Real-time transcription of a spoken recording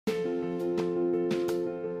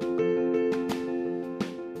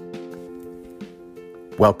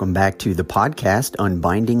Welcome back to the podcast,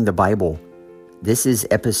 Unbinding the Bible. This is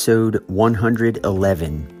episode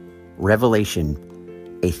 111,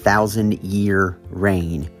 Revelation, a 1,000-year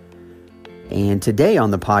reign. And today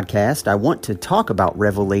on the podcast, I want to talk about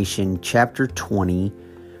Revelation chapter 20,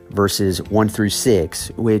 verses 1 through 6,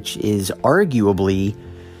 which is arguably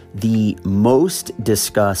the most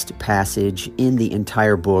discussed passage in the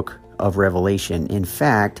entire book of Revelation. In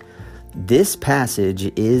fact, this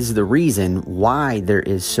passage is the reason why there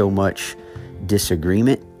is so much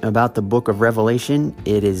disagreement about the book of Revelation.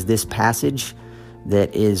 It is this passage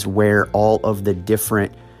that is where all of the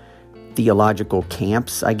different theological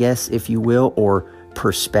camps, I guess, if you will, or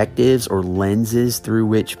perspectives or lenses through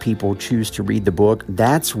which people choose to read the book,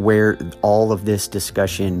 that's where all of this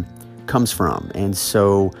discussion comes from. And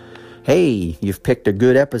so, hey, you've picked a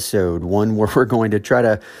good episode, one where we're going to try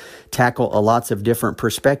to tackle lots of different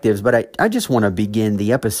perspectives. But I just want to begin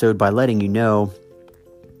the episode by letting you know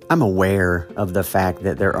I'm aware of the fact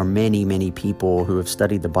that there are many, many people who have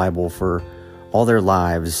studied the Bible for all their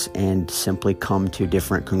lives and simply come to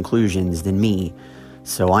different conclusions than me.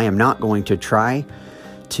 So I am not going to try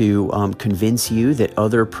to convince you that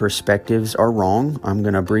other perspectives are wrong. I'm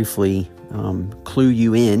going to briefly clue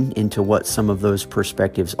you into what some of those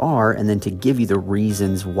perspectives are, and then to give you the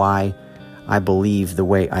reasons why I believe the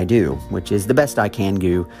way I do, which is the best I can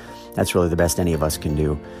do. That's really the best any of us can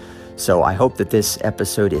do. So I hope that this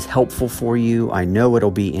episode is helpful for you. I know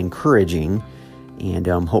it'll be encouraging, and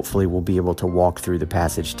hopefully we'll be able to walk through the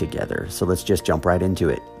passage together. So let's just jump right into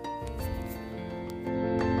it.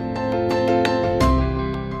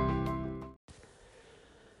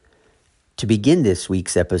 To begin this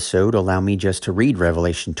week's episode, allow me just to read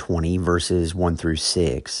Revelation 20, verses 1 through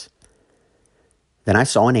 6. Then I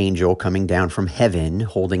saw an angel coming down from heaven,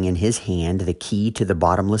 holding in his hand the key to the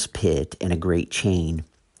bottomless pit and a great chain.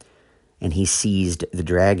 And he seized the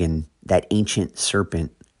dragon, that ancient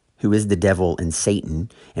serpent, who is the devil and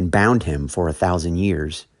Satan, and bound him for 1,000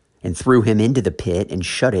 years, and threw him into the pit and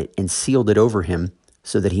shut it and sealed it over him,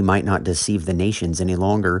 so that he might not deceive the nations any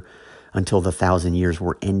longer until the 1,000 years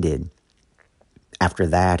were ended. After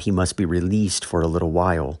that, he must be released for a little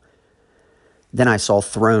while. Then I saw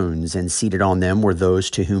thrones, and seated on them were those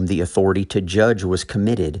to whom the authority to judge was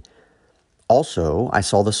committed. Also, I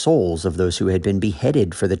saw the souls of those who had been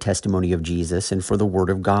beheaded for the testimony of Jesus and for the word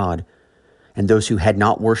of God, and those who had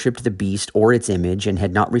not worshipped the beast or its image and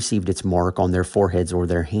had not received its mark on their foreheads or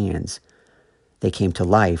their hands. They came to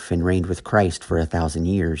life and reigned with Christ for 1,000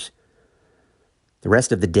 years. The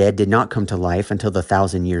rest of the dead did not come to life until the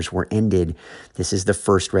 1,000 years were ended. This is the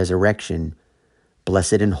first resurrection.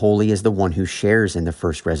 Blessed and holy is the one who shares in the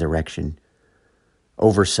first resurrection.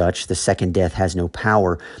 Over such, the second death has no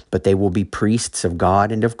power, but they will be priests of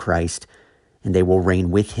God and of Christ, and they will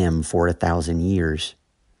reign with him for 1,000 years.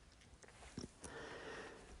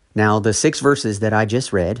 Now, the 6 verses that I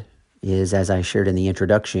just read is, as I shared in the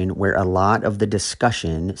introduction, where a lot of the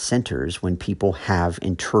discussion centers when people have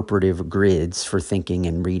interpretive grids for thinking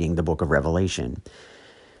and reading the book of Revelation.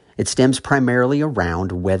 It stems primarily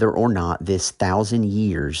around whether or not this 1,000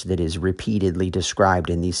 years that is repeatedly described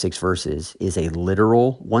in these 6 verses is a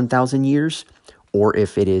literal 1,000 years, or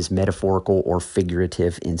if it is metaphorical or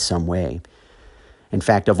figurative in some way. In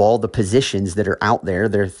fact, of all the positions that are out there,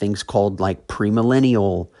 there are things called like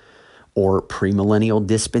premillennial or premillennial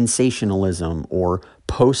dispensationalism or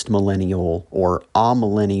postmillennial or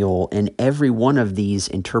amillennial, and every one of these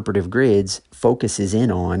interpretive grids focuses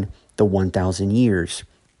in on the 1,000 years.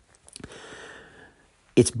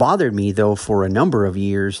 It's bothered me, though, for a number of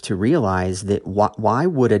years to realize that why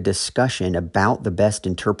would a discussion about the best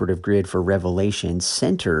interpretive grid for Revelation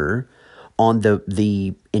center on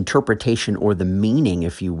the interpretation or the meaning,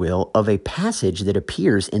 if you will, of a passage that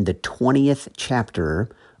appears in the 20th chapter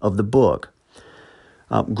of the book?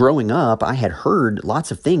 Growing up, I had heard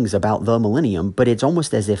lots of things about the millennium, but it's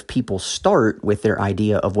almost as if people start with their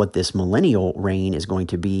idea of what this millennial reign is going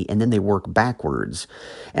to be, and then they work backwards.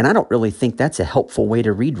 And I don't really think that's a helpful way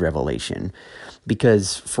to read Revelation,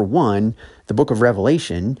 because for one, the book of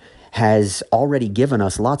Revelation has already given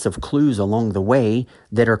us lots of clues along the way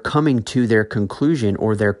that are coming to their conclusion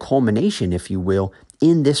or their culmination, if you will,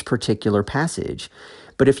 in this particular passage.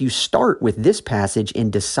 But if you start with this passage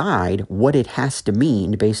and decide what it has to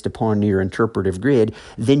mean based upon your interpretive grid,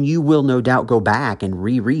 then you will no doubt go back and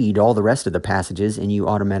reread all the rest of the passages, and you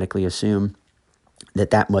automatically assume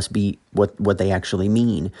that that must be what they actually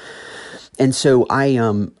mean. And so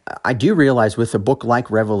I do realize with a book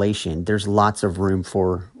like Revelation, there's lots of room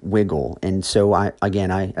for wiggle. And so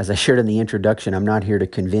as I shared in the introduction, I'm not here to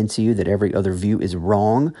convince you that every other view is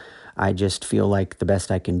wrong. I just feel like the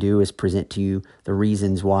best I can do is present to you the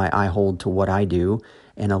reasons why I hold to what I do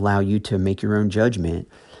and allow you to make your own judgment.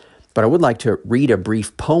 But I would like to read a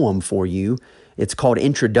brief poem for you. It's called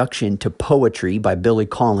Introduction to Poetry by Billy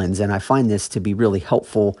Collins, and I find this to be really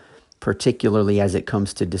helpful, particularly as it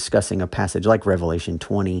comes to discussing a passage like Revelation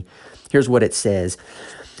 20. Here's what it says.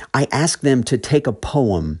 I ask them to take a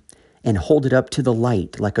poem and hold it up to the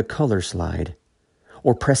light like a color slide,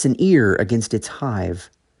 or press an ear against its hive.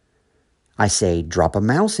 I say, drop a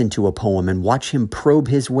mouse into a poem and watch him probe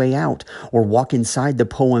his way out, or walk inside the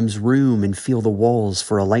poem's room and feel the walls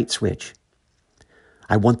for a light switch.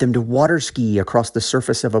 I want them to water ski across the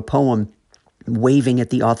surface of a poem, waving at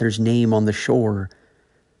the author's name on the shore.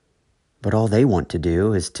 But all they want to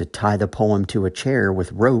do is to tie the poem to a chair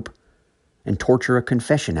with rope and torture a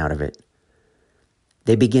confession out of it.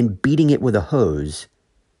 They begin beating it with a hose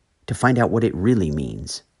to find out what it really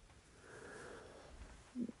means.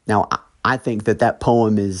 Now, I think that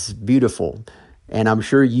poem is beautiful, and I'm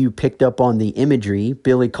sure you picked up on the imagery.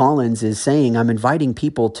 Billy Collins is saying, I'm inviting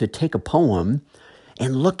people to take a poem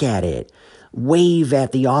and look at it, wave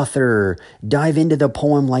at the author, dive into the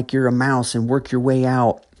poem like you're a mouse and work your way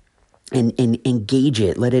out. And engage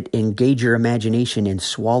it. Let it engage your imagination and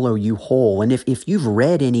swallow you whole. And if you've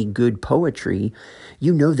read any good poetry,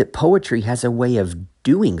 you know that poetry has a way of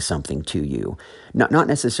doing something to you. Not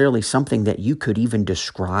necessarily something that you could even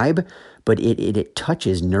describe, but it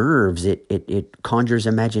touches nerves. It conjures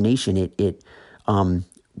imagination. It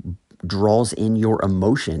draws in your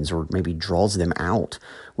emotions, or maybe draws them out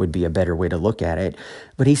would be a better way to look at it.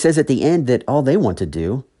 But he says at the end that all they want to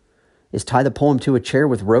do is tie the poem to a chair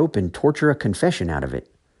with rope and torture a confession out of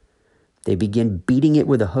it. They begin beating it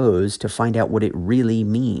with a hose to find out what it really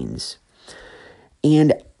means.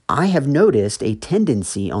 And I have noticed a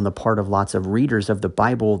tendency on the part of lots of readers of the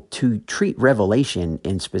Bible to treat Revelation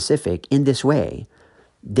in specific in this way.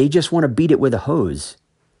 They just want to beat it with a hose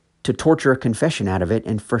to torture a confession out of it,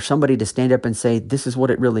 and for somebody to stand up and say, this is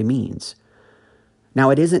what it really means. Now,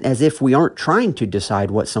 it isn't as if we aren't trying to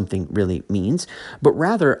decide what something really means, but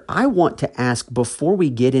rather I want to ask, before we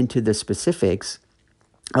get into the specifics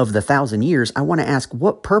of the 1,000 years, I want to ask,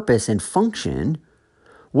 what purpose and function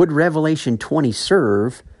would Revelation 20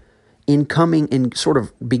 serve in coming and sort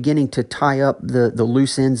of beginning to tie up the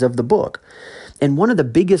loose ends of the book? And one of the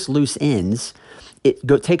biggest loose ends,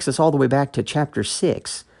 takes us all the way back to chapter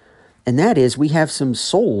 6. And that is, we have some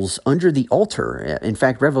souls under the altar. In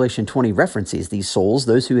fact, Revelation 20 references these souls,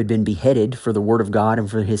 those who had been beheaded for the word of God and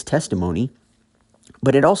for his testimony.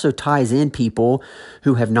 But it also ties in people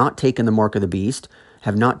who have not taken the mark of the beast,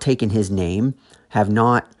 have not taken his name, have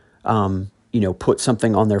not put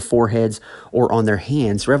something on their foreheads or on their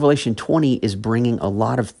hands. Revelation 20 is bringing a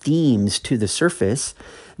lot of themes to the surface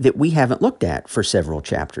that we haven't looked at for several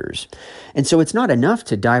chapters. And so it's not enough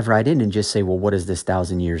to dive right in and just say, well, what does this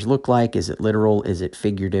 1,000 years look like? Is it literal? Is it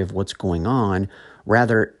figurative? What's going on?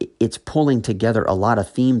 Rather, it's pulling together a lot of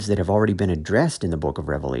themes that have already been addressed in the book of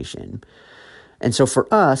Revelation. And so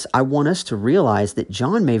for us, I want us to realize that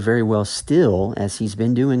John may very well still, as he's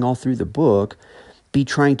been doing all through the book, be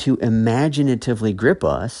trying to imaginatively grip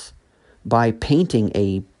us by painting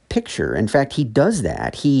a picture. In fact, he does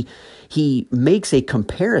that. He makes a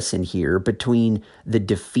comparison here between the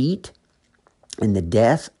defeat and the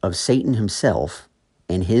death of Satan himself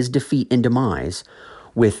and his defeat and demise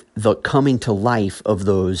with the coming to life of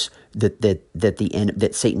those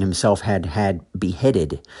that Satan himself had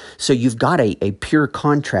beheaded. So you've got a pure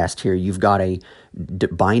contrast here. You've got a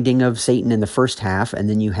binding of Satan in the first half, and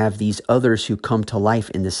then you have these others who come to life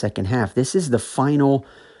in the second half. This is the final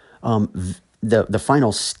the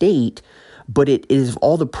final state, but it is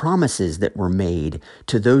all the promises that were made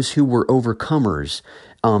to those who were overcomers,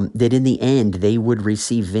 that in the end they would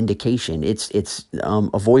receive vindication. It's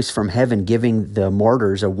a voice from heaven giving the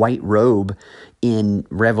martyrs a white robe in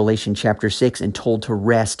Revelation chapter 6 and told to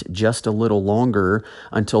rest just a little longer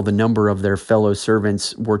until the number of their fellow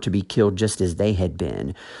servants were to be killed just as they had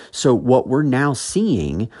been. So what we're now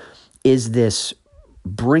seeing is this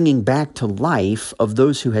bringing back to life of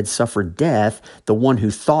those who had suffered death. The one who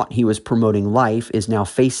thought he was promoting life is now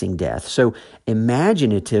facing death. So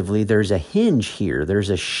imaginatively, there's a hinge here. There's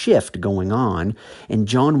a shift going on, and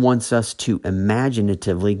John wants us to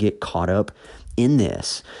imaginatively get caught up in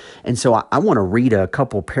this. And so I want to read a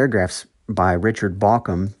couple paragraphs by Richard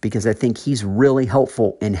Bauckham, because I think he's really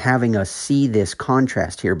helpful in having us see this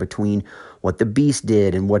contrast here between what the beast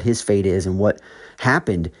did and what his fate is, and what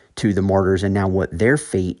happened to the martyrs and now what their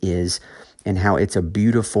fate is, and how it's a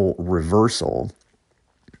beautiful reversal.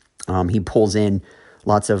 He pulls in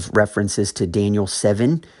lots of references to Daniel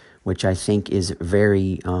 7, which I think is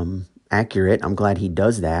very accurate. I'm glad he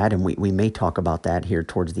does that, and we may talk about that here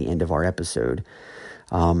towards the end of our episode.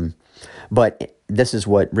 But this is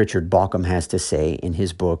what Richard Bauckham has to say in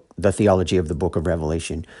his book, The Theology of the Book of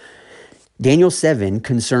Revelation. Daniel 7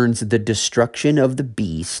 concerns the destruction of the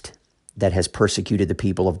beast that has persecuted the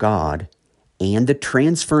people of God and the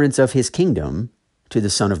transference of his kingdom to the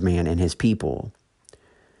Son of Man and his people.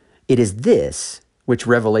 It is this which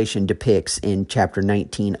Revelation depicts in chapter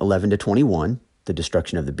 19, 11 to 21, the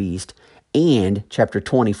destruction of the beast, and chapter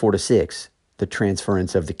 20, 4 to 6, the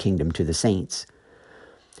transference of the kingdom to the saints.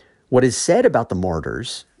 What is said about the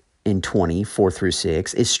martyrs in 20, 4 through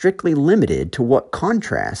 6 is strictly limited to what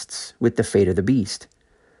contrasts with the fate of the beast.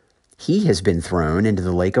 He has been thrown into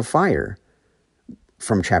the lake of fire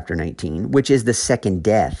from chapter 19, which is the second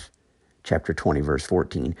death, chapter 20, verse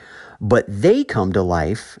 14. But they come to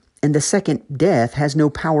life, and the second death has no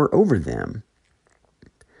power over them.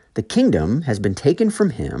 The kingdom has been taken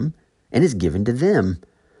from him and is given to them.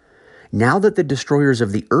 Now that the destroyers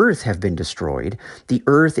of the earth have been destroyed, the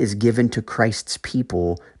earth is given to Christ's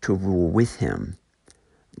people to rule with him.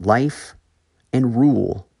 Life and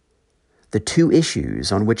rule, the two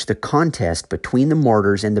issues on which the contest between the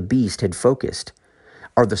martyrs and the beast had focused,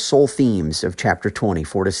 are the sole themes of chapter 20,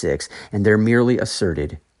 4 to 6, and they're merely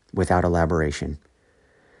asserted without elaboration.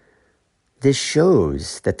 This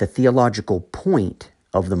shows that the theological point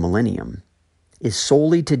of the millennium is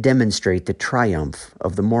solely to demonstrate the triumph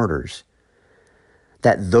of the martyrs,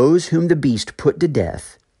 that those whom the beast put to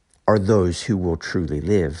death are those who will truly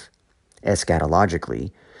live,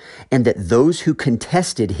 eschatologically, and that those who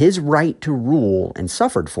contested his right to rule and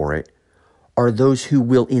suffered for it are those who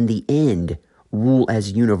will in the end rule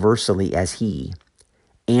as universally as he,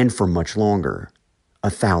 and for much longer,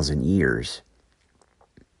 1,000 years.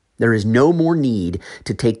 There is no more need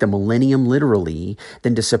to take the millennium literally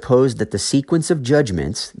than to suppose that the sequence of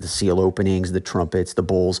judgments, the seal openings, the trumpets, the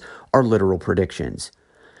bowls, are literal predictions.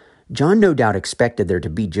 John no doubt expected there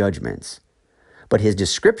to be judgments, but his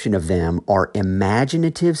description of them are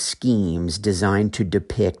imaginative schemes designed to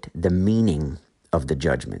depict the meaning of the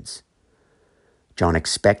judgments. John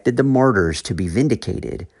expected the martyrs to be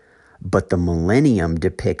vindicated, but the millennium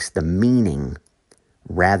depicts the meaning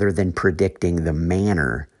rather than predicting the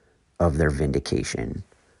manner of their vindication.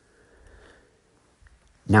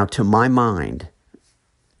 Now, to my mind,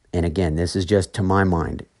 and again, this is just to my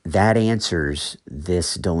mind, that answers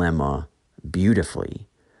this dilemma beautifully.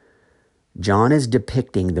 John is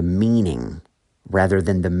depicting the meaning rather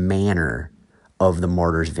than the manner of the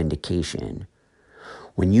martyr's vindication.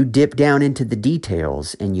 When you dip down into the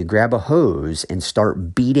details and you grab a hose and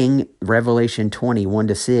start beating Revelation 20, 1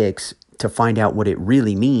 to 6 to find out what it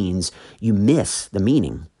really means, you miss the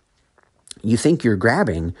meaning. You think you're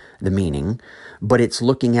grabbing the meaning, but it's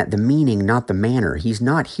looking at the meaning, not the manner. He's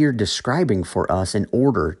not here describing for us an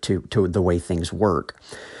order to the way things work.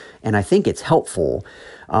 And I think it's helpful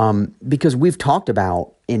because we've talked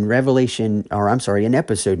about in in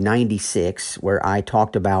episode 96, where I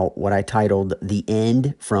talked about what I titled The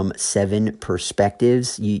End from 7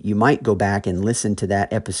 Perspectives. You might go back and listen to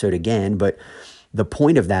that episode again, but the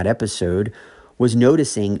point of that episode was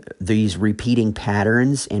noticing these repeating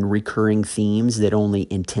patterns and recurring themes that only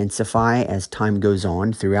intensify as time goes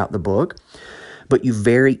on throughout the book. But you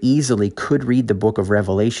very easily could read the book of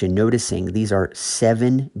Revelation noticing these are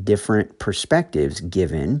 7 different perspectives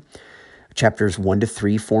given. Chapters 1 to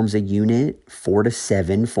 3 forms a unit, 4 to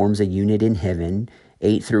 7 forms a unit in heaven,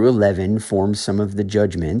 8 through 11 forms some of the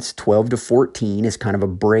judgments, 12 to 14 is kind of a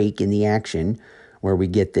break in the action where we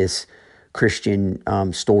get this Christian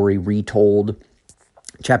story retold.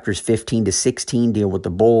 Chapters 15 to 16 deal with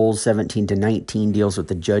the bowls. 17 to 19 deals with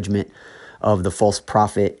the judgment of the false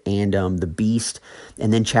prophet and the beast.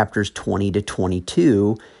 And then chapters 20 to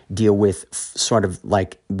 22 deal with sort of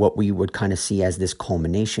like what we would kind of see as this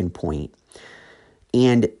culmination point.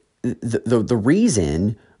 And the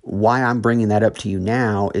reason why I'm bringing that up to you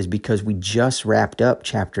now is because we just wrapped up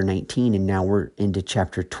chapter 19 and now we're into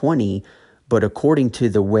chapter 20. But according to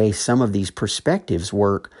the way some of these perspectives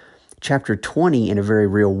work, chapter 20, in a very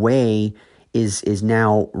real way, is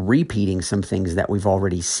now repeating some things that we've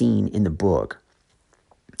already seen in the book.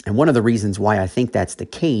 And one of the reasons why I think that's the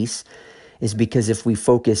case is because if we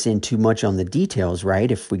focus in too much on the details,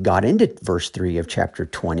 right? If we got into verse 3 of chapter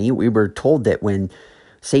 20, we were told that when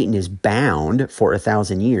Satan is bound for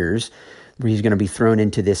 1,000 years, he's going to be thrown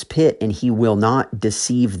into this pit and he will not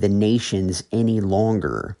deceive the nations any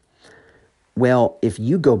longer. Well, if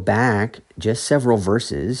you go back just several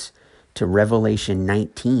verses to Revelation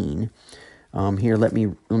 19. Here, let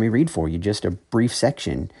me read for you just a brief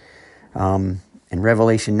section. In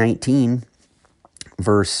Revelation 19,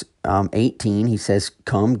 verse 18, he says,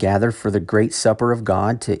 "Come, gather for the great supper of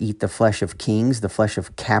God, to eat the flesh of kings, the flesh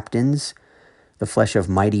of captains, the flesh of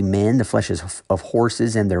mighty men, the flesh of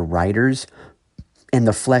horses and their riders, and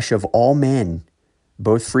the flesh of all men,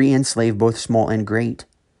 both free and slave, both small and great."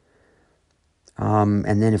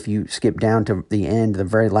 And then if you skip down to the end, the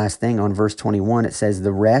very last thing on verse 21, it says,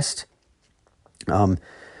 "The rest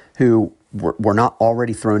who were not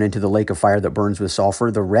already thrown into the lake of fire that burns with sulfur,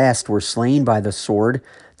 the rest were slain by the sword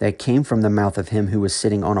that came from the mouth of him who was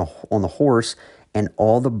sitting on the horse, and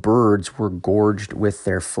all the birds were gorged with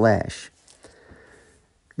their flesh."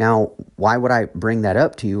 Now, why would I bring that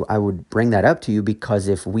up to you? I would bring that up to you because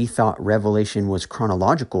if we thought Revelation was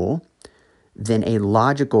chronological, then a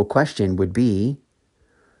logical question would be,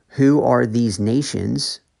 who are these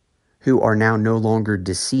nations who are now no longer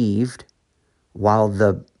deceived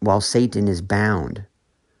while Satan is bound?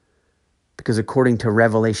 Because according to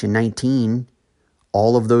Revelation 19,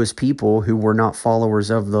 all of those people who were not followers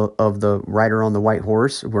of the rider on the white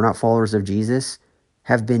horse, were not followers of Jesus,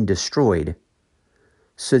 have been destroyed.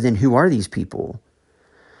 So then who are these people?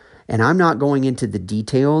 And I'm not going into the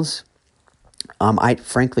details. I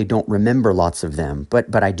frankly don't remember lots of them,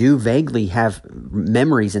 but I do vaguely have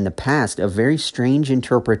memories in the past of very strange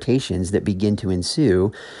interpretations that begin to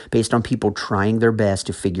ensue based on people trying their best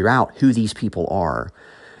to figure out who these people are.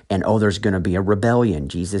 And, there's going to be a rebellion.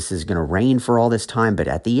 Jesus is going to reign for all this time, but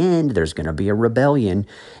at the end, there's going to be a rebellion.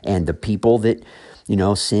 And the people that,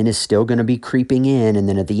 sin is still going to be creeping in. And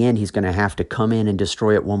then at the end, he's going to have to come in and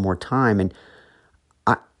destroy it one more time. And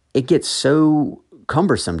it gets so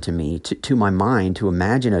cumbersome to me, to my mind, to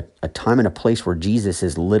imagine a time and a place where Jesus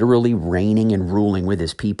is literally reigning and ruling with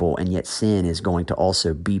his people, and yet sin is going to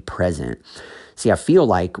also be present. See, I feel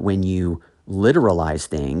like when you literalize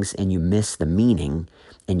things and you miss the meaning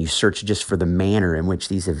and you search just for the manner in which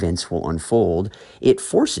these events will unfold, it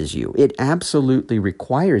forces you, it absolutely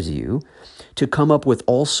requires you to come up with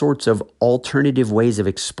all sorts of alternative ways of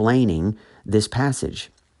explaining this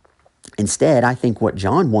passage. Instead, I think what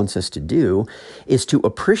John wants us to do is to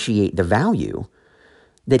appreciate the value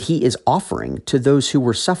that he is offering to those who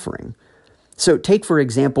were suffering. So take, for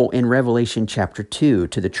example, in Revelation chapter 2,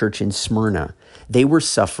 to the church in Smyrna, they were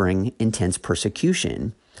suffering intense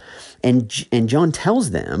persecution. And John tells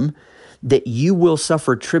them that you will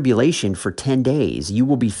suffer tribulation for 10 days. You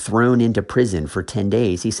will be thrown into prison for 10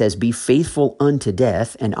 days. He says, "Be faithful unto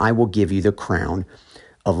death, and I will give you the crown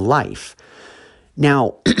of life."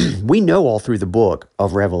 Now, we know all through the book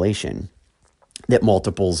of Revelation that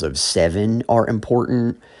multiples of 7 are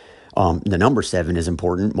important. The number 7 is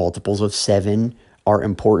important. Multiples of 7 are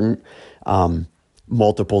important.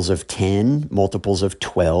 Multiples of 10, multiples of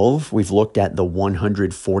 12. We've looked at the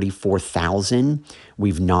 144,000.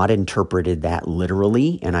 We've not interpreted that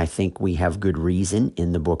literally, and I think we have good reason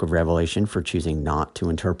in the book of Revelation for choosing not to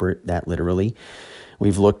interpret that literally.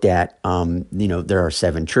 We've looked at, there are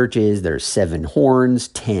 7 churches, there's 7 horns,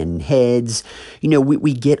 10 heads.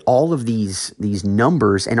 We get all of these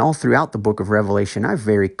numbers, and all throughout the book of Revelation, I've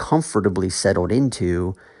very comfortably settled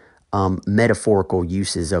into metaphorical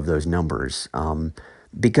uses of those numbers,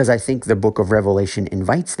 because I think the book of Revelation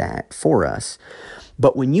invites that for us.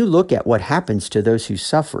 But when you look at what happens to those who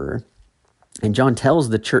suffer, and John tells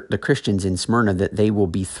the Christians in Smyrna that they will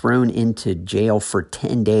be thrown into jail for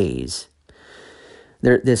 10 days,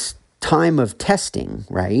 this time of testing,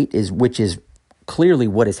 right, which is clearly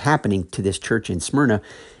what is happening to this church in Smyrna.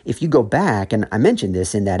 If you go back, and I mentioned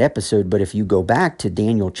this in that episode, but if you go back to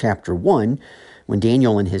Daniel chapter 1, when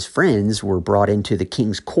Daniel and his friends were brought into the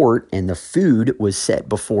king's court and the food was set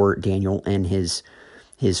before Daniel and his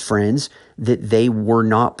friends that they were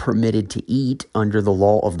not permitted to eat under the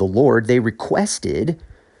law of the Lord, they requested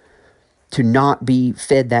to not be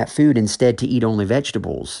fed that food, instead to eat only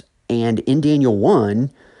vegetables. And in Daniel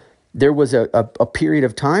 1, there was a period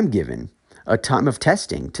of time given, a time of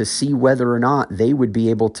testing to see whether or not they would be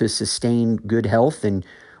able to sustain good health and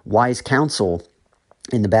wise counsel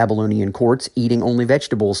in the Babylonian courts, eating only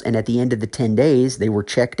vegetables. And at the end of the 10 days, they were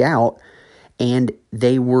checked out and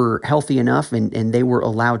they were healthy enough and they were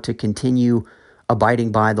allowed to continue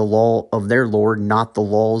abiding by the law of their Lord, not the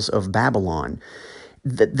laws of Babylon.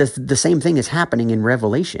 The same thing is happening in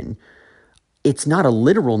Revelation. It's not a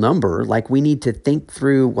literal number. Like, we need to think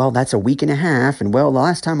through, well, that's a week and a half. And well, the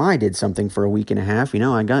last time I did something for a week and a half,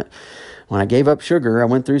 when I gave up sugar, I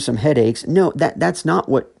went through some headaches. No, that's not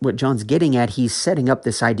what John's getting at. He's setting up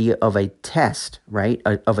this idea of a test, right?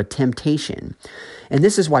 Of a temptation. And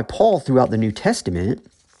this is why Paul, throughout the New Testament,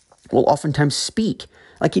 will oftentimes speak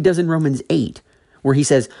like he does in Romans 8, where he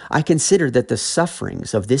says, "I consider that the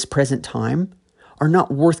sufferings of this present time are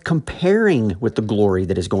not worth comparing with the glory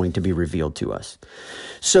that is going to be revealed to us.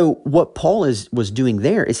 So what Paul was doing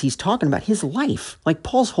there is he's talking about his life. Like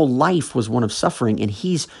Paul's whole life was one of suffering, and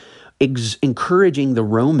he's encouraging the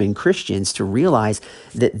Roman Christians to realize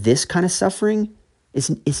that this kind of suffering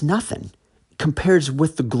is nothing compares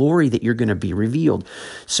with the glory that you're going to be revealed.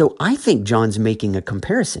 So I think John's making a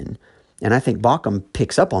comparison, and I think Bauckham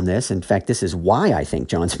picks up on this. In fact, this is why I think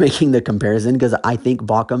John's making the comparison, because I think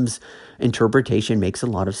Bauckham's interpretation makes a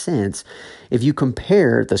lot of sense. If you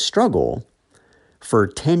compare the struggle for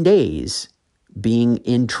 10 days being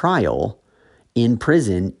in trial, in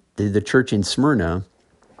prison, the church in Smyrna,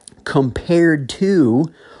 compared to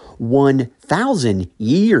 1,000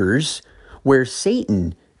 years where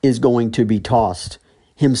Satan is going to be tossed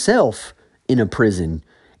himself in a prison,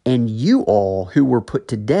 and you all who were put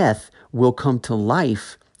to death will come to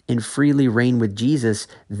life and freely reign with Jesus.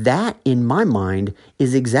 That, in my mind,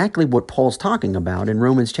 is exactly what Paul's talking about in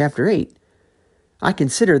Romans chapter 8. I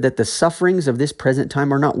consider that the sufferings of this present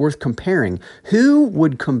time are not worth comparing. Who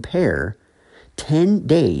would compare 10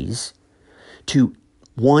 days to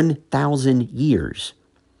 1,000 years?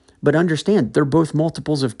 But understand, they're both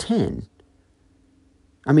multiples of 10.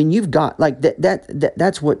 I mean, you've got like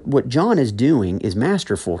that's what John is doing is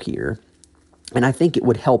masterful here. And I think it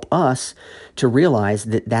would help us to realize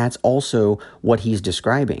that that's also what he's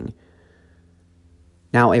describing.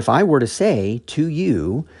 Now, if I were to say to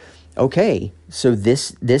you, okay, so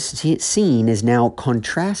this scene is now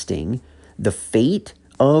contrasting the fate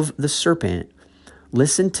of the serpent.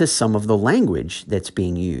 Listen to some of the language that's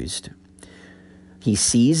being used. He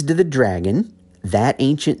seized the dragon, that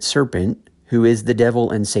ancient serpent, who is the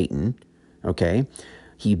devil and Satan, okay?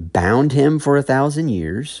 He bound him for 1,000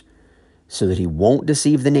 years so that he won't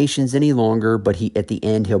deceive the nations any longer, but at the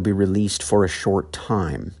end he'll be released for a short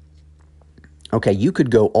time. Okay, you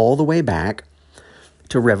could go all the way back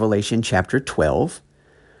to Revelation chapter 12,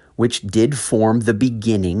 which did form the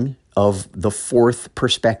beginning of the fourth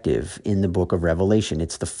perspective in the book of Revelation.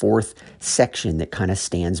 It's the fourth section that kind of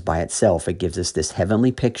stands by itself. It gives us this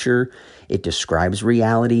heavenly picture. It describes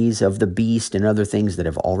realities of the beast and other things that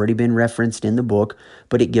have already been referenced in the book,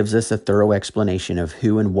 but it gives us a thorough explanation of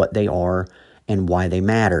who and what they are and why they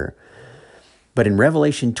matter. But in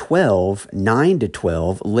Revelation 12, 9 to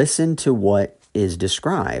 12, listen to what is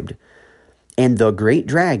described. And the great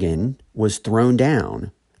dragon was thrown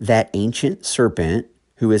down, that ancient serpent,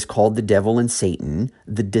 who is called the devil and Satan,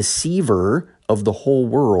 the deceiver of the whole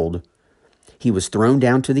world. He was thrown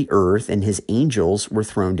down to the earth, and his angels were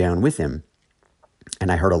thrown down with him.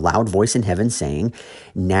 And I heard a loud voice in heaven saying,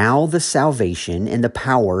 "Now the salvation and the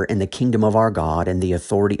power and the kingdom of our God and the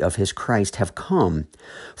authority of his Christ have come.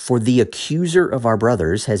 For the accuser of our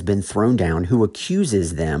brothers has been thrown down, who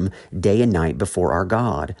accuses them day and night before our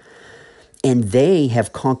God. And they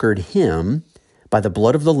have conquered him by the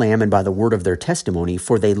blood of the Lamb and by the word of their testimony,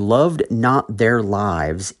 for they loved not their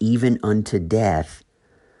lives even unto death.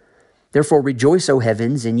 Therefore rejoice, O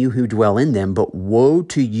heavens, and you who dwell in them, but woe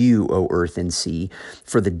to you, O earth and sea,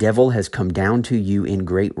 for the devil has come down to you in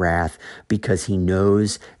great wrath, because he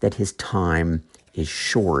knows that his time is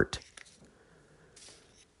short."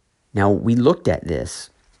 Now, we looked at this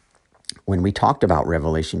when we talked about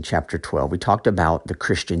Revelation chapter 12. We talked about the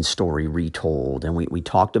Christian story retold, and we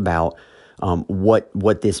talked about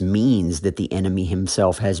what this means, that the enemy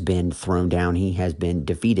himself has been thrown down, he has been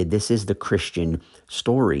defeated. This is the Christian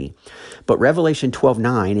story. But Revelation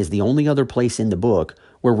 12:9 is the only other place in the book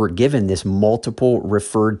where we're given this multiple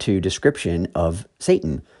referred to description of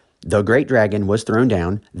Satan. The great dragon was thrown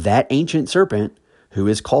down, that ancient serpent who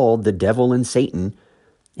is called the devil and Satan.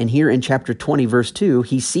 And here in chapter 20, verse 2,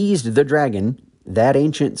 he seized the dragon, that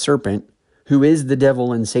ancient serpent, who is the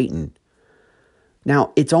devil and Satan.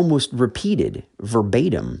 Now, it's almost repeated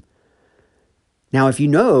verbatim. Now, if you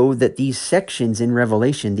know that these sections in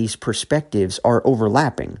Revelation, these perspectives are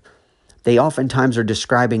overlapping, they oftentimes are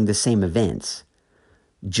describing the same events.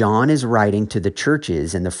 John is writing to the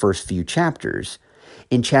churches in the first few chapters.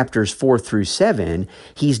 In chapters 4 through 7,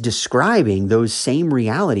 he's describing those same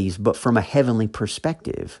realities, but from a heavenly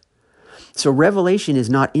perspective. So Revelation is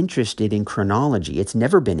not interested in chronology. It's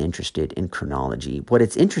never been interested in chronology. What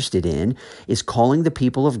it's interested in is calling the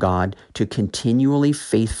people of God to continually,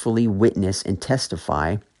 faithfully witness and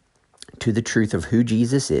testify to the truth of who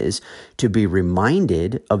Jesus is, to be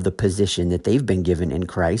reminded of the position that they've been given in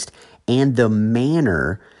Christ, and the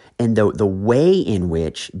manner and the way in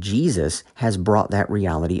which Jesus has brought that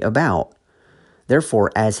reality about. Therefore,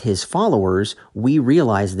 as his followers, we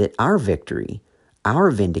realize that our victory,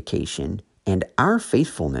 our vindication, and our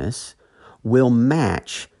faithfulness will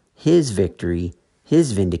match his victory,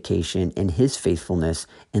 his vindication and his faithfulness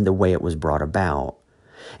in the way it was brought about.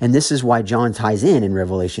 And this is why John ties in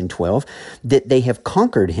Revelation 12, that they have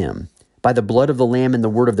conquered him by the blood of the Lamb and the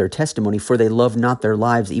word of their testimony, for they love not their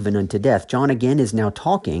lives even unto death. John again is now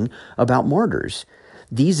talking about martyrs.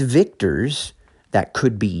 These victors, that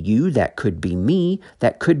could be you, that could be me,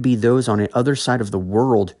 that could be those on the other side of the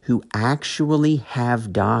world who actually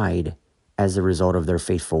have died as a result of their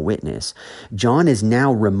faithful witness. John is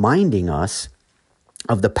now reminding us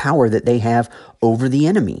of the power that they have over the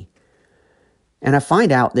enemy. And I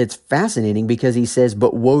find out that's fascinating because he says,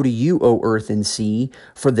 "But woe to you, O earth and sea,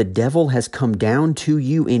 for the devil has come down to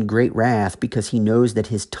you in great wrath, because he knows that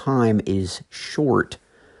his time is short."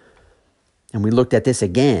 And we looked at this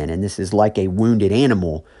again, and this is like a wounded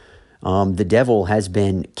animal. The devil has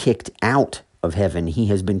been kicked out of heaven. He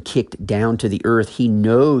has been kicked down to the earth. He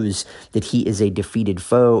knows that he is a defeated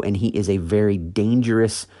foe, and he is a very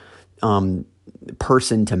dangerous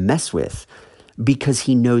person to mess with, because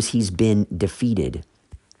he knows he's been defeated.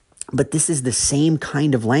 But this is the same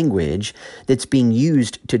kind of language that's being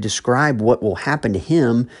used to describe what will happen to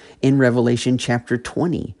him in Revelation chapter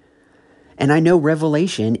 20. And I know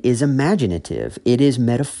Revelation is imaginative. It is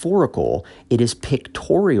metaphorical. It is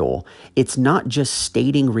pictorial. It's not just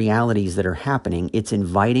stating realities that are happening. It's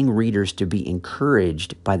inviting readers to be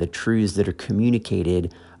encouraged by the truths that are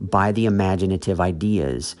communicated by the imaginative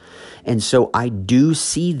ideas. And so I do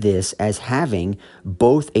see this as having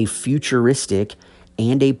both a futuristic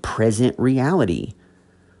and a present reality.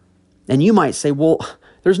 And you might say, well,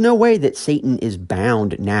 there's no way that Satan is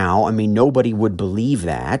bound now. I mean, nobody would believe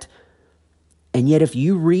that. And yet, if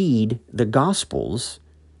you read the Gospels,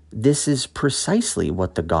 this is precisely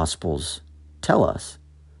what the Gospels tell us.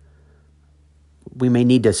 We may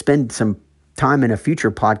need to spend some time in a future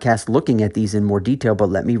podcast looking at these in more detail, but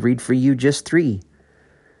let me read for you just 3.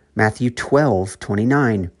 Matthew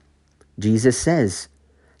 12:29. Jesus says,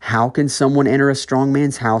 "How can someone enter a strong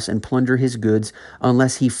man's house and plunder his goods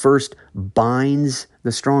unless he first binds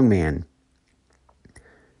the strong man?"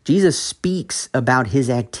 Jesus speaks about his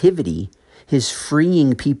activity, his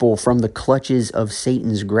freeing people from the clutches of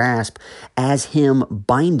Satan's grasp, as him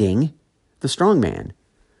binding the strong man.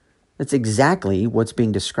 That's exactly what's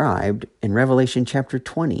being described in Revelation chapter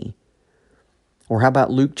 20. Or how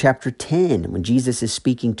about Luke chapter 10, when Jesus is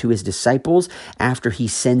speaking to his disciples after he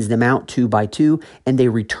sends them out 2 by 2, and they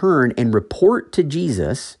return and report to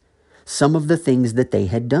Jesus some of the things that they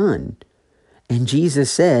had done. And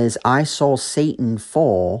Jesus says, "I saw Satan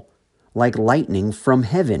fall like lightning from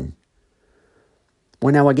heaven."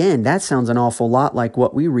 Well, now again, that sounds an awful lot like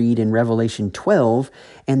what we read in Revelation 12,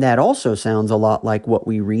 and that also sounds a lot like what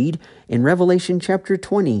we read in Revelation chapter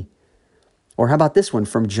 20. Or how about this one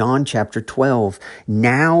from John chapter 12?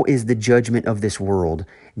 "Now is the judgment of this world.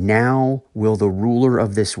 Now will the ruler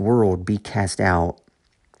of this world be cast out.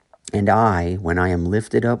 And I, when I am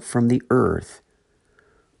lifted up from the earth,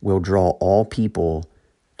 will draw all people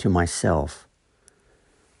to myself."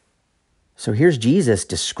 So here's Jesus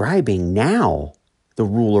describing now the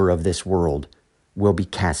ruler of this world will be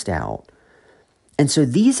cast out. And so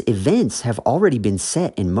these events have already been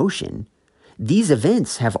set in motion. These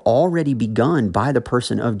events have already begun by the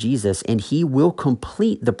person of Jesus, and he will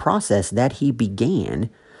complete the process that he began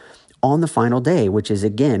on the final day, which is,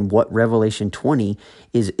 again, what Revelation 20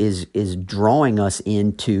 is drawing us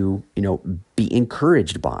into, be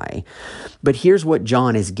encouraged by. But here's what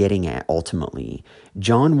John is getting at ultimately.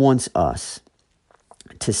 John wants us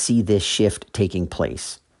to see this shift taking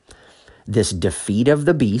place. This defeat of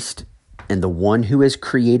the beast and the one who has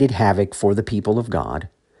created havoc for the people of God.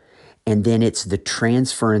 And then it's the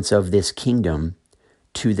transference of this kingdom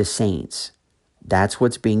to the saints. That's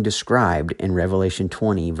what's being described in Revelation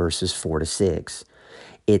 20, verses 4-6.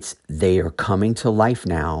 It's they are coming to life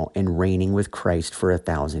now and reigning with Christ for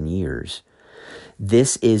 1,000 years.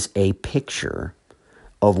 This is a picture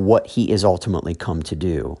of what he is ultimately come to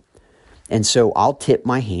do. And so I'll tip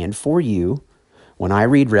my hand for you when I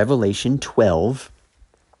read Revelation 12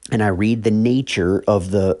 and I read the nature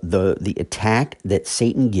of the attack that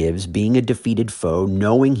Satan gives, being a defeated foe,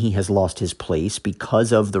 knowing he has lost his place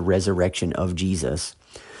because of the resurrection of Jesus.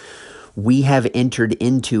 We have entered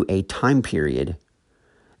into a time period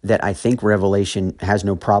that I think Revelation has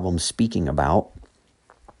no problem speaking about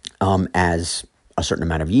as a certain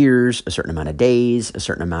amount of years, a certain amount of days, a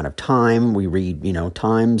certain amount of time. We read,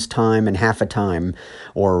 times, time, and half a time,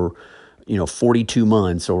 or 42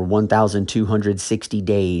 months or 1,260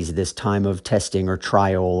 days, this time of testing or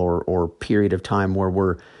trial or period of time where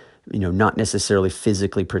we're, not necessarily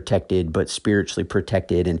physically protected, but spiritually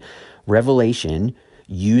protected. And Revelation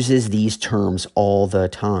uses these terms all the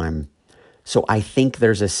time. So I think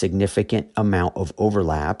there's a significant amount of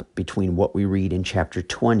overlap between what we read in chapter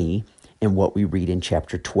 20 and what we read in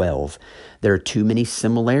chapter 12. There are too many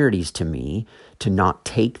similarities to me to not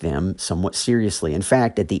take them somewhat seriously. In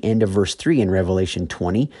fact, at the end of verse 3 in Revelation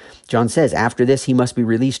 20, John says, after this he must be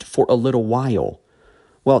released for a little while.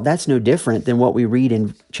 Well, that's no different than what we read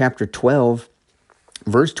in chapter 12,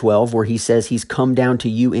 verse 12, where he says he's come down to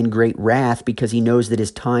you in great wrath because he knows that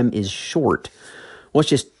his time is short. Well, it's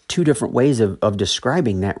just two different ways of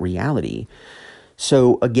describing that reality.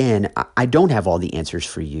 So again, I don't have all the answers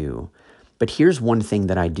for you, but here's one thing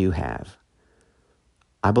that I do have.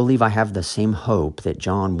 I believe I have the same hope that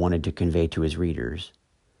John wanted to convey to his readers.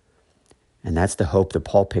 And that's the hope that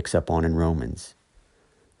Paul picks up on in Romans.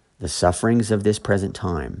 The sufferings of this present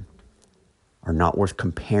time are not worth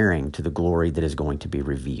comparing to the glory that is going to be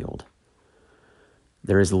revealed.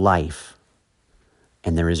 There is life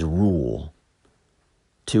and there is rule.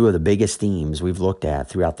 Two of the biggest themes we've looked at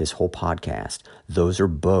throughout this whole podcast, those are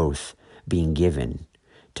both being given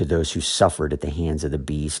to those who suffered at the hands of the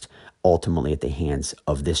beast, ultimately at the hands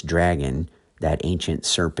of this dragon, that ancient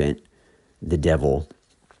serpent, the devil,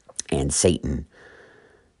 and Satan.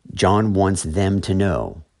 John wants them to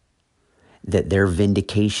know that their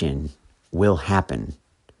vindication will happen,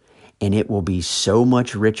 and it will be so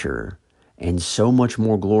much richer and so much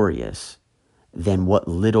more glorious than what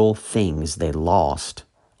little things they lost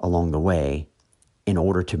along the way in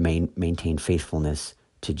order to maintain faithfulness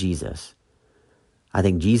to Jesus. I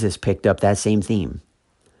think Jesus picked up that same theme.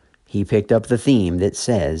 He picked up the theme that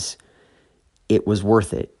says it was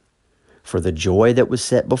worth it. For the joy that was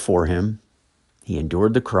set before him, he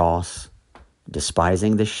endured the cross,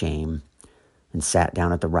 despising the shame, and sat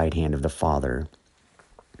down at the right hand of the Father.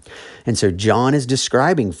 And so John is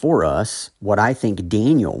describing for us what I think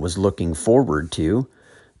Daniel was looking forward to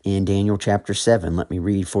in Daniel chapter 7. Let me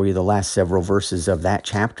read for you the last several verses of that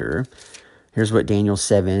chapter. Here's what Daniel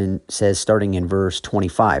 7 says, starting in verse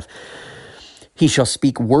 25. He shall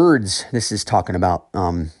speak words. This is talking about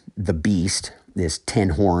the beast, this 10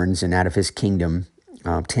 horns, and out of his kingdom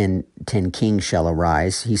 10 kings shall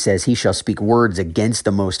arise. He says, he shall speak words against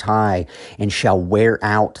the Most High, and shall wear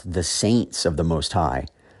out the saints of the Most High,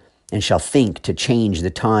 and shall think to change the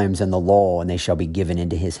times and the law, and they shall be given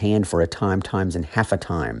into his hand for a time, times, and half a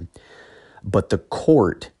time. But the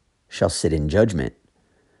court shall sit in judgment,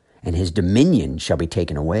 and his dominion shall be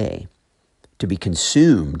taken away, to be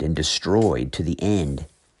consumed and destroyed to the end.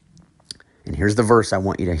 And here's the verse I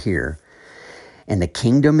want you to hear. And the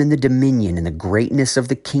kingdom and the dominion and the greatness of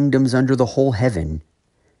the kingdoms under the whole heaven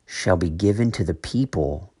shall be given to the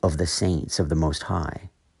people of the saints of the Most High.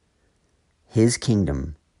 His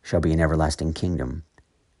kingdom shall be an everlasting kingdom,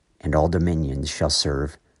 and all dominions shall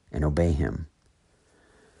serve and obey him.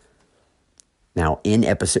 Now, in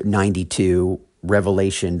episode 92,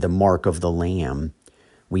 Revelation, the Mark of the Lamb,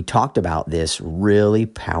 we talked about this really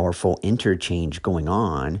powerful interchange going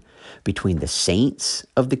on between the saints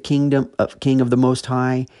of the kingdom of King of the Most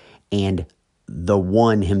High and the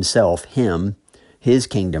one himself, him. His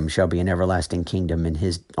kingdom shall be an everlasting kingdom, and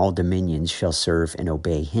his all dominions shall serve and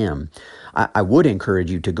obey him. I would encourage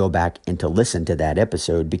you to go back and to listen to that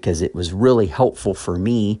episode, because it was really helpful for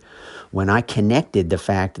me when I connected the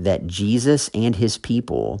fact that Jesus and his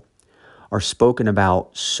people are spoken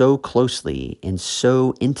about so closely and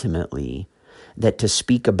so intimately that to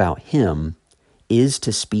speak about him is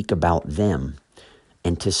to speak about them,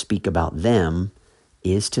 and to speak about them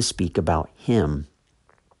is to speak about him.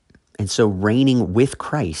 And so reigning with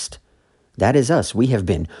Christ, that is us. We have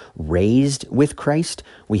been raised with Christ.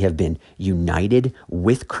 We have been united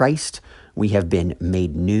with Christ. We have been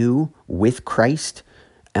made new with Christ.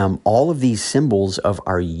 All of these symbols of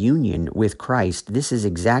our union with Christ, this is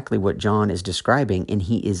exactly what John is describing, and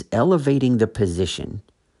he is elevating the position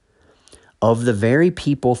of the very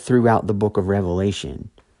people throughout the book of Revelation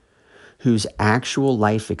whose actual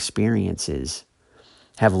life experiences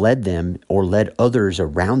have led them or led others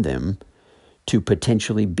around them to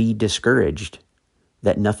potentially be discouraged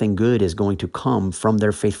that nothing good is going to come from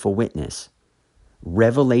their faithful witness.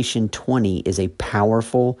 Revelation 20 is a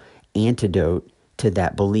powerful antidote to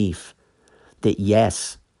that belief that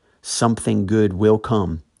yes, something good will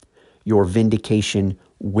come. Your vindication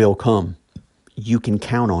will come. You can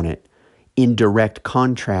count on it, in direct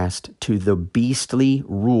contrast to the beastly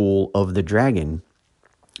rule of the dragon,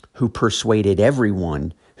 who persuaded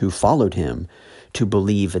everyone who followed him to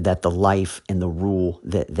believe that the life and the rule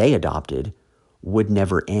that they adopted would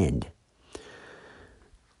never end.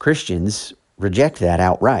 Christians reject that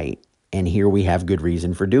outright, and here we have good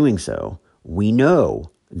reason for doing so. We know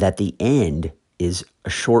that the end is a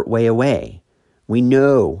short way away. We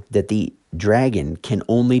know that the dragon can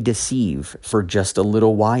only deceive for just a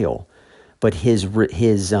little while, but his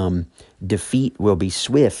defeat will be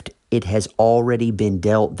swift. It has already been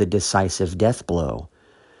dealt the decisive death blow.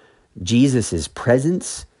 Jesus'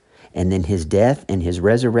 presence and then his death and his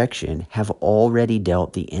resurrection have already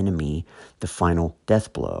dealt the enemy the final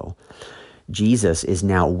death blow. Jesus is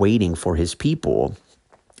now waiting for his people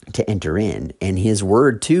to enter in, and his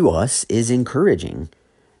word to us is encouraging.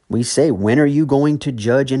 We say, when are you going to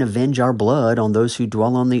judge and avenge our blood on those who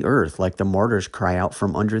dwell on the earth, like the martyrs cry out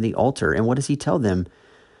from under the altar? And what does he tell them?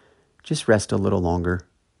 Just rest a little longer.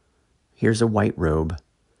 Here's a white robe.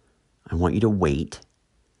 I want you to wait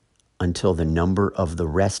until the number of the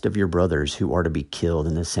rest of your brothers who are to be killed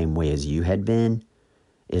in the same way as you had been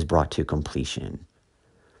is brought to completion.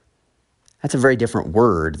 That's a very different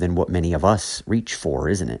word than what many of us reach for,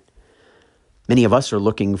 isn't it? Many of us are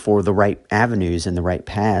looking for the right avenues and the right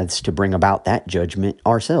paths to bring about that judgment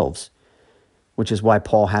ourselves, which is why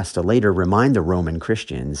Paul has to later remind the Roman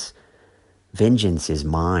Christians, vengeance is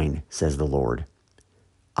mine, says the Lord.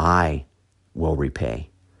 I will repay.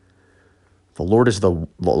 The Lord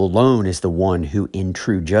alone is the one who, in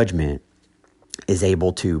true judgment, is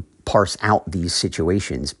able to parse out these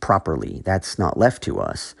situations properly. That's not left to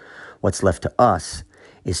us. What's left to us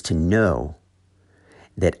is to know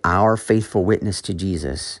that our faithful witness to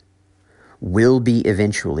Jesus will be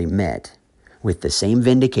eventually met with the same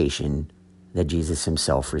vindication that Jesus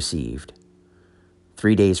himself received.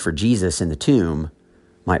 3 days for Jesus in the tomb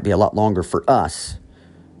might be a lot longer for us,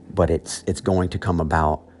 but it's going to come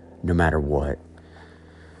about no matter what.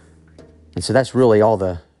 And so that's really all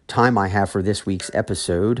the time I have for this week's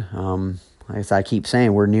episode. As I keep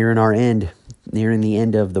saying, we're nearing the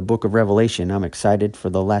end of the book of Revelation. I'm excited for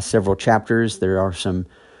the last several chapters. There are some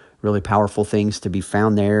really powerful things to be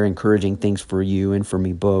found there, encouraging things for you and for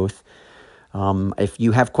me both. If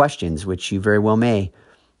you have questions, which you very well may,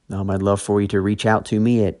 I'd love for you to reach out to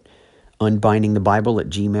me at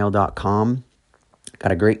unbindingthebible@gmail.com.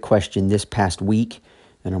 Got a great question this past week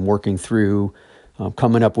that I'm working through,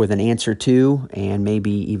 coming up with an answer to, and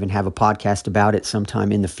maybe even have a podcast about it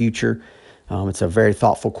sometime in the future. It's a very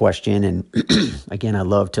thoughtful question, and again, I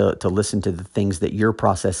love to listen to the things that you're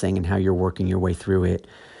processing and how you're working your way through it.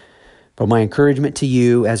 But my encouragement to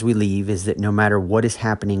you as we leave is that no matter what is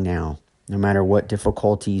happening now, no matter what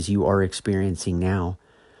difficulties you are experiencing now,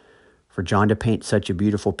 for John to paint such a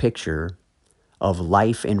beautiful picture of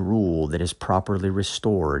life and rule that is properly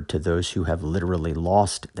restored to those who have literally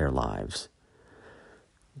lost their lives,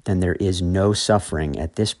 then there is no suffering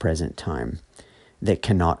at this present time that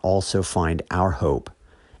cannot also find our hope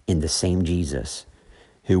in the same Jesus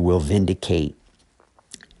who will vindicate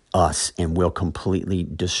us and will completely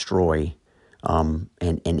destroy and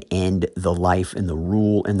end the life and the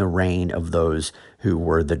rule and the reign of those who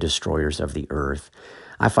were the destroyers of the earth.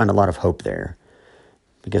 I find a lot of hope there,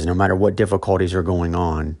 because no matter what difficulties are going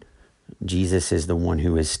on, Jesus is the one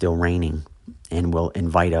who is still reigning and will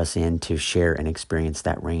invite us in to share and experience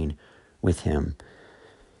that reign with him.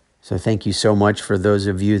 So thank you so much for those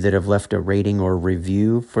of you that have left a rating or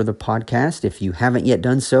review for the podcast. If you haven't yet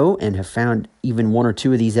done so and have found even one or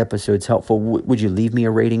two of these episodes helpful, would you leave me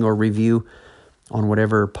a rating or review on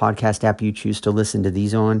whatever podcast app you choose to listen to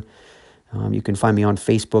these on? You can find me on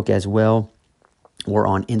Facebook as well, or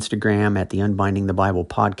on Instagram at the Unbinding the Bible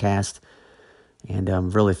podcast. And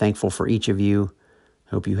I'm really thankful for each of you.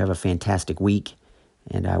 Hope you have a fantastic week,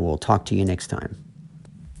 and I will talk to you next time.